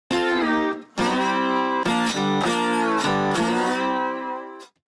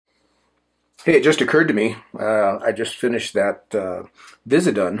Hey, it just occurred to me, I just finished that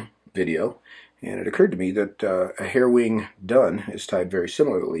Visidun video, and it occurred to me that a hair wing dun is tied very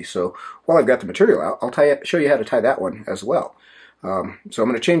similarly. So while I've got the material out, show you how to tie that one as well. So I'm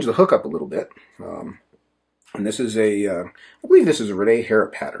going to change the hook up a little bit. And this is I believe this is a Renee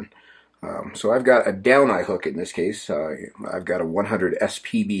Harrop pattern. So I've got a down eye hook in this case. I've got a 100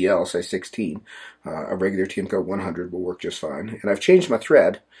 SPBL, size 16. A regular Tiemco 100 will work just fine. And I've changed my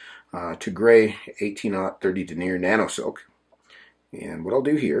thread to gray 18-30 Denier Nanosilk. And what I'll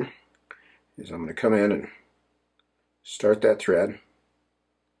do here is I'm going to come in and start that thread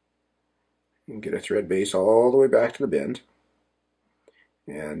and get a thread base all the way back to the bend.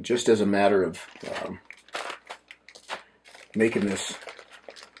 And just as a matter of making this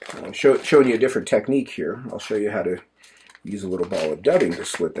showing you a different technique here, I'll show you how to use a little ball of dubbing to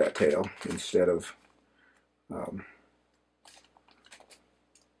split that tail instead of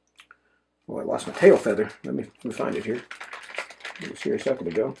well, I lost my tail feather. Let me find it here. It was here a second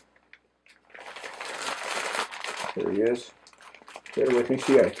ago. There he is. Bear with me.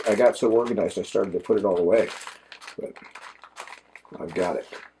 See, I got so organized I started to put it all away, but I've got it.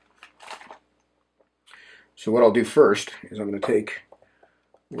 So what I'll do first is I'm going to take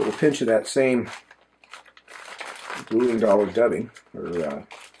a little pinch of that same blue and olive dubbing, or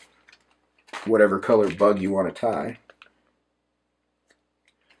whatever color bug you want to tie.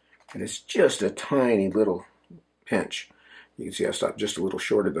 And it's just a tiny little pinch. You can see I stopped just a little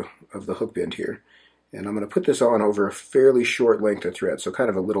short of the hook bend here. And I'm going to put this on over a fairly short length of thread, so kind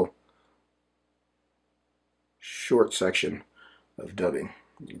of a little short section of dubbing.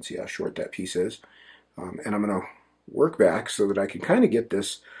 You can see how short that piece is. And I'm going to work back so that I can kind of get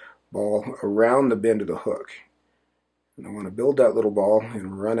this ball around the bend of the hook. And I want to build that little ball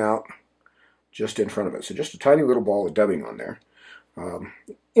and run out just in front of it. So just a tiny little ball of dubbing on there.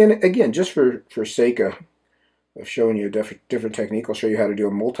 And again, just for sake of showing you a different technique, I'll show you how to do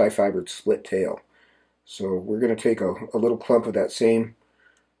a multi-fibered split tail. So we're going to take a little clump of that same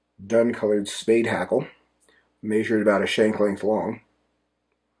dun-colored spade hackle, measured about a shank length long.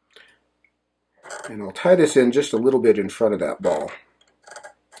 And I'll tie this in just a little bit in front of that ball.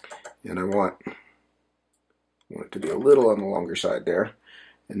 And I want it to be a little on the longer side there.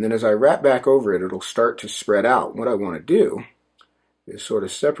 And then as I wrap back over it, it'll start to spread out. What I want to do is sort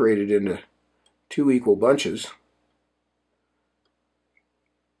of separate it into two equal bunches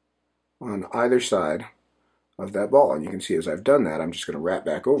on either side of that ball. And you can see as I've done that, I'm just going to wrap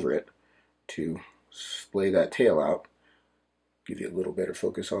back over it to splay that tail out. Give you a little better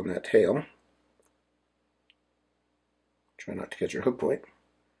focus on that tail. Try not to catch your hook point.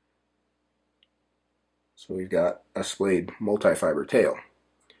 So we've got a splayed multi-fiber tail.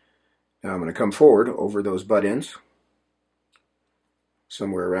 Now I'm going to come forward over those butt ends,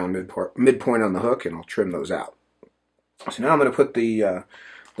 somewhere around midpoint on the hook, and I'll trim those out. So now I'm going to put the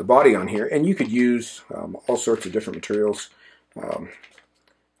body on here, and you could use all sorts of different materials. I'm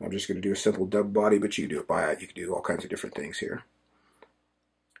just going to do a simple dub body, but you can do it by it. You can do all kinds of different things here.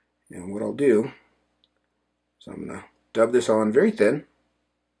 And what I'll do is I'm going to dub this on very thin.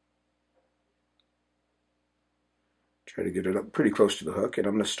 Try to get it up pretty close to the hook, and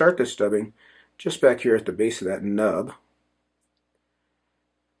I'm going to start this dubbing just back here at the base of that nub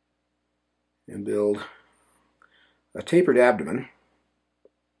and build a tapered abdomen.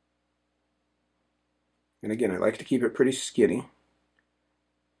 And again, I like to keep it pretty skinny,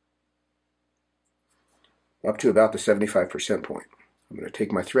 up to about the 75% point. I'm going to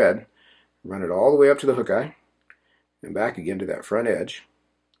take my thread, run it all the way up to the hook eye, and back again to that front edge.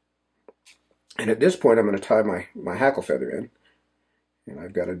 And at this point, I'm going to tie my hackle feather in. And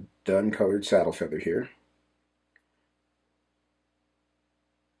I've got a dun colored saddle feather here.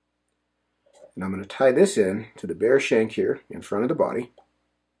 And I'm going to tie this in to the bare shank here in front of the body.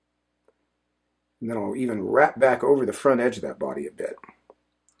 And then I'll even wrap back over the front edge of that body a bit.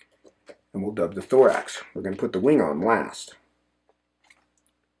 And we'll dub the thorax. We're going to put the wing on last.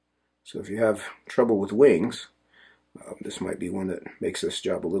 So if you have trouble with wings, this might be one that makes this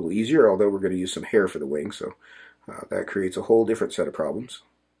job a little easier, although we're going to use some hair for the wing, so that creates a whole different set of problems.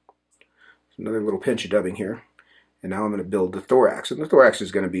 So another little pinch of dubbing here. And now I'm going to build the thorax. And the thorax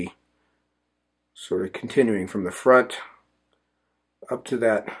is going to be sort of continuing from the front up to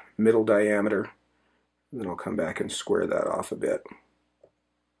that middle diameter. And then I'll come back and square that off a bit.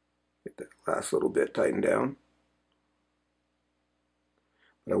 Get that last little bit tightened down.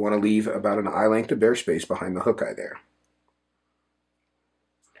 But I want to leave about an eye length of bare space behind the hook eye there.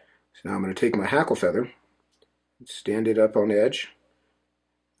 So now I'm going to take my hackle feather, stand it up on edge,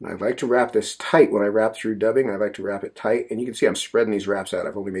 And I like to wrap this tight. When I wrap through dubbing, I like to wrap it tight. And you can see I'm spreading these wraps out.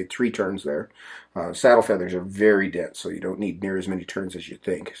 I've only made 3 turns there. Saddle feathers are very dense, so you don't need near as many turns as you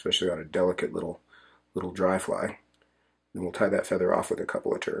think, especially on a delicate little dry fly. Then we'll tie that feather off with a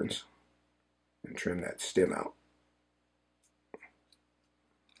couple of turns and trim that stem out.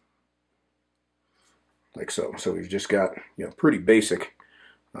 Like so. So we've just got, you know, pretty basic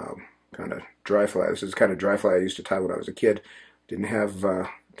kind of dry fly. This is the kind of dry fly I used to tie when I was a kid. Didn't have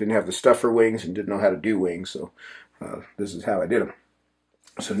the stuff for wings and didn't know how to do wings, so this is how I did them.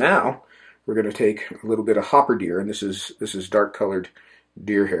 So now we're going to take a little bit of hopper deer, and this is dark colored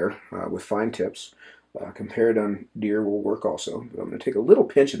deer hair with fine tips. Comparadun deer will work also, but I'm going to take a little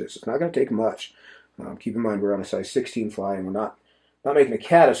pinch of this. It's not going to take much. Keep in mind we're on a size 16 fly, and we're not making a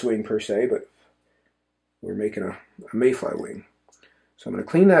caddis wing per se, but we're making a mayfly wing. So I'm going to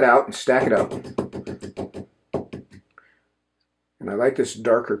clean that out and stack it up. And I like this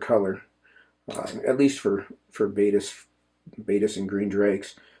darker color, at least for Baetis and green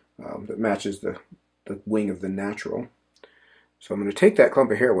drakes, that matches the wing of the natural. So I'm going to take that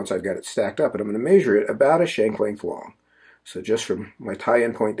clump of hair once I've got it stacked up, and I'm going to measure it about a shank length long. So just from my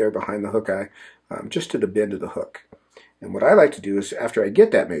tie-in point there behind the hook eye, just to the bend of the hook. And what I like to do is, after I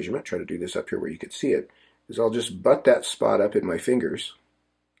get that measurement, try to do this up here where you can see it, is I'll just butt that spot up in my fingers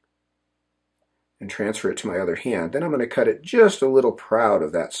and transfer it to my other hand. Then I'm going to cut it just a little proud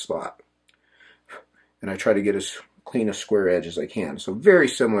of that spot. And I try to get as clean a square edge as I can. So very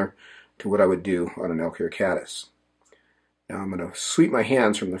similar to what I would do on an elk hair caddis. Now I'm going to sweep my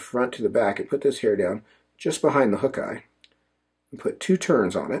hands from the front to the back and put this hair down just behind the hook eye and put 2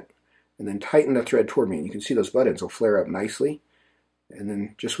 turns on it and then tighten the thread toward me. And you can see those butt ends will flare up nicely. And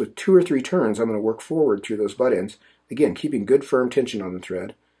then just with 2 or 3 turns, I'm going to work forward through those butt ends, again keeping good firm tension on the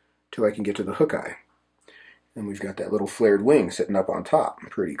thread till I can get to the hook eye. And we've got that little flared wing sitting up on top.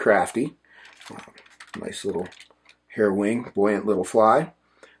 Pretty crafty. Nice little hair wing, buoyant little fly.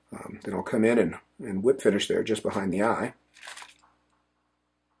 Then I'll come in and whip finish there just behind the eye.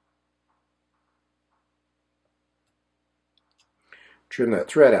 Trim that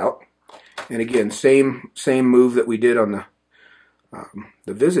thread out. And again, same move that we did on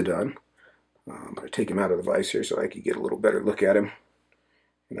the Visidun. I'm going to take him out of the vise here so I can get a little better look at him.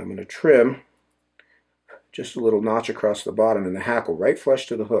 And I'm going to trim just a little notch across the bottom in the hackle, right flush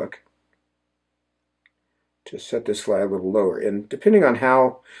to the hook, to set this fly a little lower. And depending on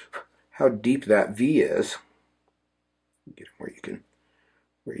how deep that V is, get him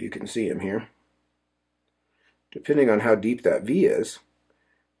where you can see him here. Depending on how deep that V is,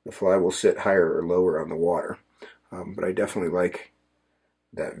 the fly will sit higher or lower on the water. But I definitely like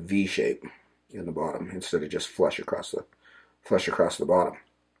that V shape in the bottom instead of just flush across the bottom.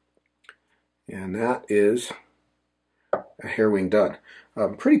 And that is a hair wing done.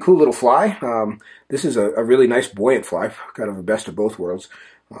 Pretty cool little fly. This is a really nice buoyant fly, kind of a best of both worlds.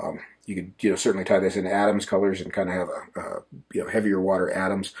 You could certainly tie this in Adams colors and kind of have a heavier water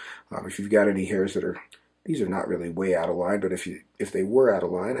Adams. If you've got any hairs that these are not really way out of line, but if they were out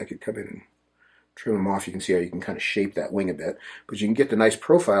of line, I could come in and trim them off. You can see how you can kind of shape that wing a bit, but you can get the nice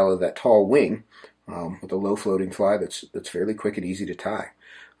profile of that tall wing with a low floating fly that's fairly quick and easy to tie.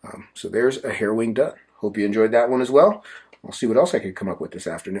 So there's a hair wing done. Hope you enjoyed that one as well. I'll see what else I could come up with this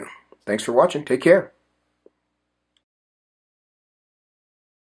afternoon. Thanks for watching. Take care.